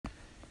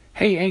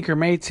Hey, Anchor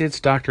Mates, it's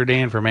Dr.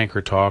 Dan from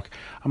Anchor Talk.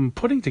 I'm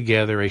putting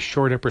together a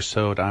short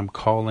episode I'm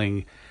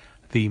calling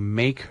the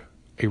Make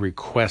a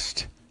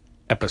Request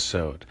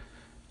episode.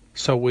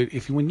 So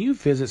when you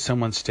visit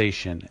someone's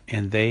station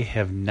and they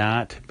have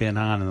not been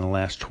on in the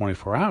last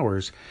 24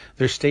 hours,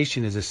 their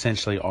station is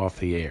essentially off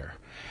the air.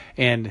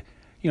 And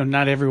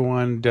not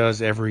everyone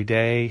does every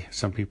day.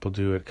 Some people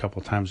do it a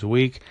couple times a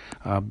week.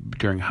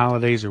 During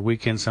holidays or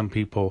weekends, some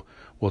people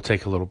will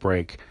take a little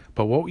break.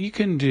 But what you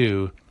can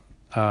do,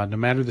 no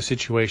matter the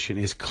situation,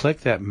 is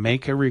click that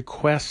Make a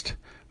Request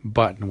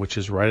button, which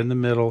is right in the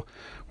middle.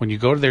 When you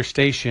go to their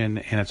station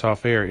and it's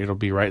off air, it'll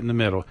be right in the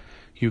middle.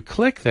 You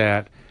click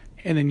that,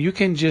 and then you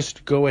can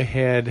just go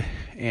ahead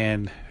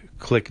and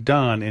click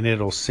Done, and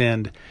it'll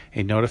send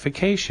a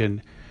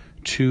notification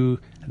to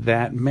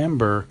that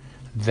member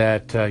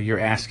that you're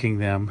asking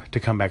them to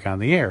come back on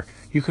the air.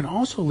 You can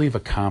also leave a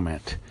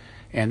comment,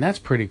 and that's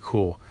pretty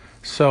cool.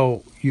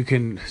 So you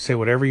can say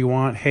whatever you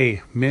want.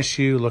 Hey, miss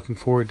you, looking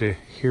forward to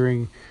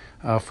hearing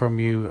from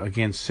you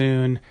again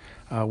soon,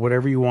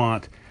 whatever you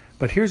want.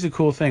 But here's the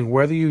cool thing.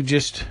 Whether you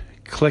just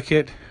click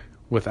it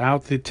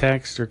without the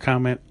text or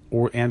comment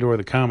or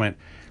the comment,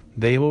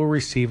 they will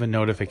receive a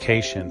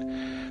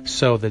notification.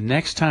 So the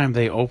next time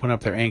they open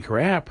up their Anchor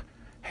app,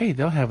 hey,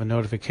 they'll have a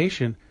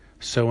notification.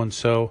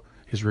 So-and-so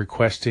is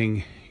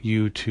requesting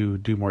you to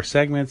do more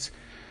segments.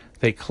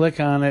 They click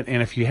on it,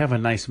 and if you have a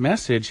nice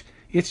message,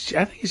 I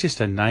think it's just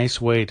a nice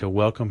way to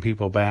welcome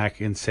people back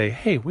and say,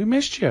 hey, we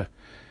missed you.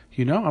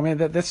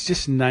 That's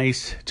just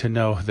nice to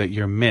know that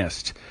you're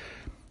missed.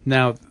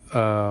 Now,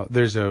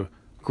 there's a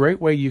great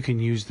way you can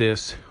use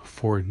this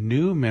for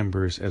new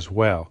members as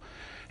well.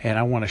 And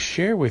I want to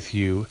share with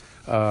you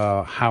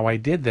how I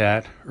did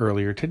that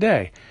earlier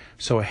today.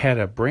 So I had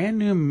a brand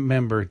new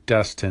member,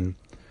 Dustin,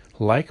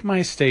 like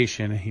my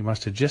station. He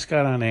must have just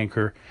got on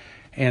Anchor.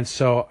 And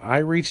so I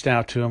reached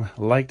out to him,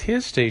 liked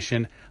his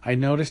station. I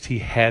noticed he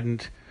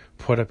hadn't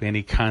put up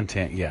any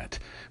content yet,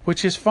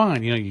 which is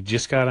fine. You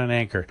just got on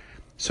Anchor.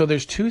 So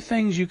there's two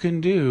things you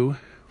can do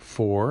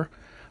for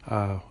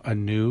a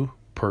new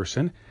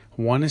person.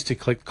 One is to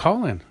click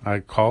call in.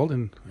 I called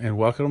and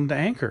welcomed them to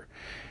Anchor.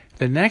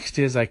 The next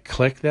is I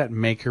click that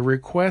Make a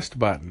Request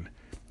button,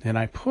 and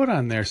I put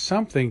on there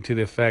something to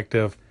the effect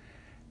of,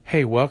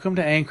 hey, welcome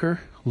to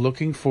Anchor.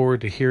 Looking forward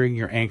to hearing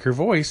your Anchor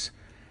voice.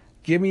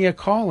 Give me a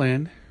call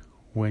in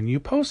when you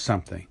post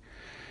something.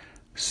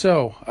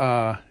 So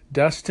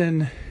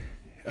Dustin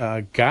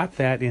got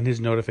that in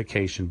his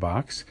notification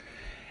box,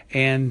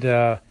 and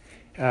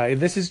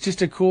this is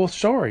just a cool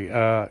story.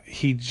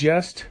 He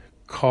just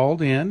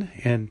called in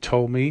and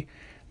told me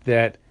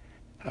that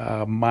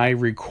my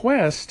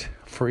request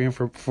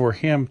for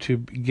him to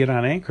get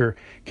on Anchor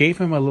gave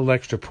him a little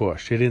extra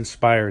push. It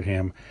inspired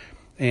him,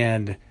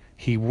 and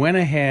he went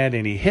ahead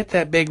and he hit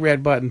that big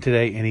red button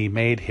today, and he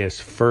made his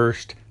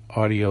first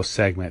audio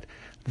segment.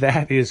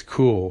 That is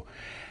cool.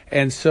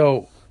 And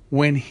so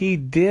when he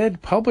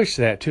did publish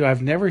that too,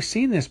 I've never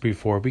seen this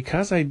before,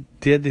 because I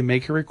did the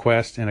Make a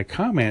Request and a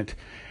comment,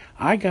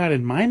 I got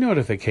in my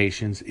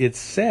notifications, it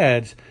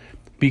said,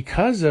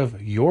 because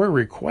of your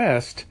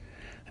request,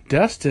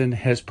 Dustin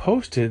has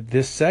posted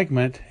this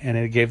segment, and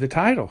it gave the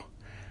title.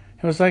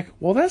 I was like,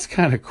 well, that's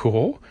kind of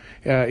cool.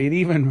 It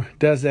even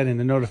does that in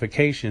the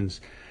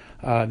notifications.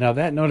 Now,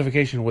 that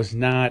notification was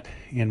not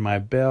in my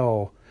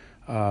bell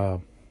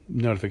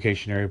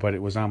notification area, but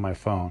it was on my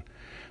phone.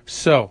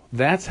 So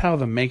that's how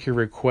the Make a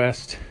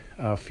Request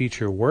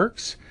feature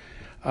works.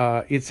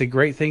 It's a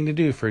great thing to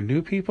do for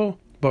new people,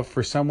 but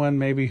for someone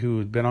maybe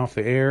who's been off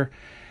the air,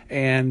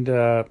 and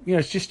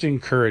it's just to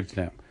encourage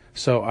them.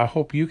 So I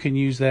hope you can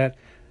use that.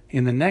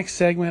 In the next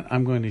segment,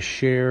 I'm going to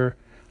share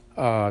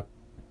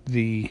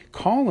the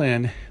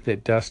call-in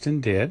that Dustin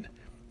did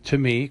to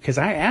me, because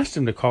I asked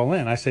him to call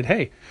in. I said,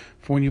 hey,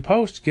 for when you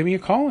post, give me a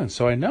call-in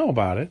so I know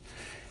about it.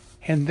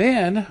 And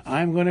then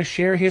I'm going to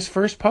share his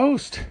first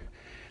post.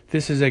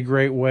 This is a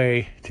great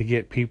way to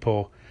get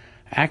people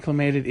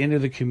acclimated into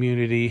the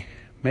community,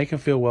 make them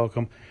feel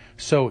welcome.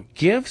 So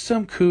give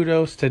some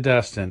kudos to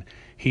Dustin.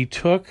 He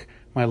took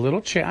my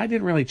little I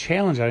didn't really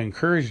challenge, I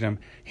encouraged him.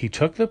 He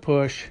took the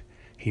push.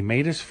 He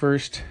made his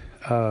first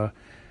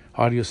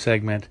audio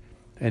segment.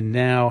 And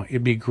now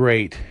it'd be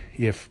great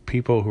if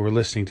people who are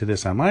listening to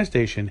this on my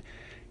station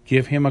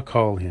give him a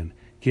call in,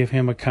 give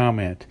him a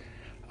comment,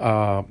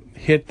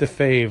 hit the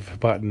fave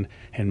button,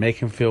 and make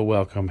him feel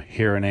welcome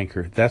here on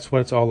Anchor. That's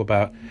what it's all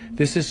about.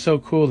 This is so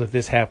cool that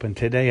this happened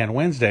today on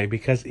Wednesday,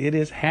 because it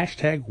is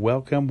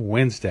 #Welcome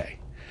Wednesday.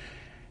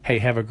 Hey,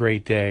 have a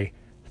great day.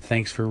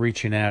 Thanks for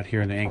reaching out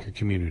here in the Anchor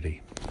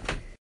community.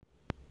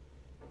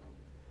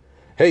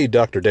 Hey,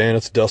 Dr. Dan,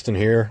 it's Dustin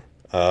here.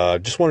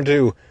 Just wanted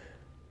to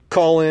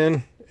call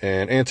in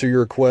and answer your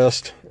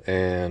request,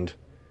 and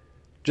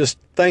just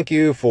thank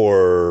you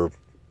for,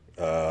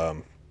 if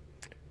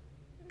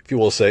you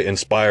will say,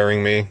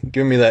 inspiring me,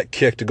 giving me that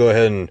kick to go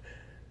ahead and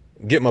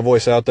get my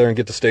voice out there and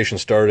get the station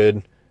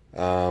started.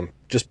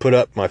 Just put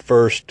up my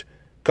first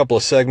couple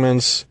of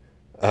segments,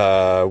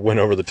 went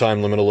over the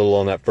time limit a little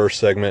on that first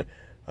segment.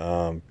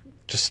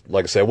 Just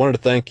like I said, I wanted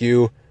to thank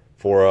you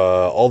for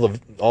all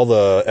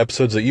the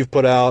episodes that you've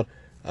put out.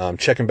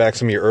 Checking back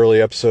some of your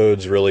early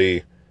episodes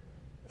really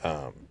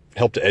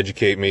helped to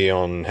educate me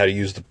on how to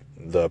use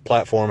the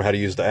platform, how to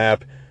use the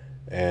app,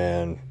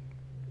 and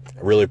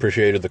I really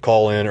appreciated the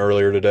call in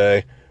earlier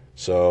today.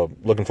 So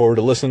looking forward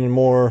to listening to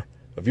more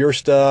of your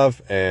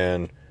stuff,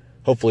 and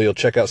hopefully you'll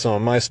check out some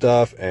of my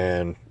stuff,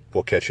 and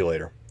we'll catch you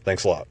later.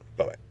 Thanks a lot.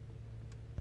 Bye-bye.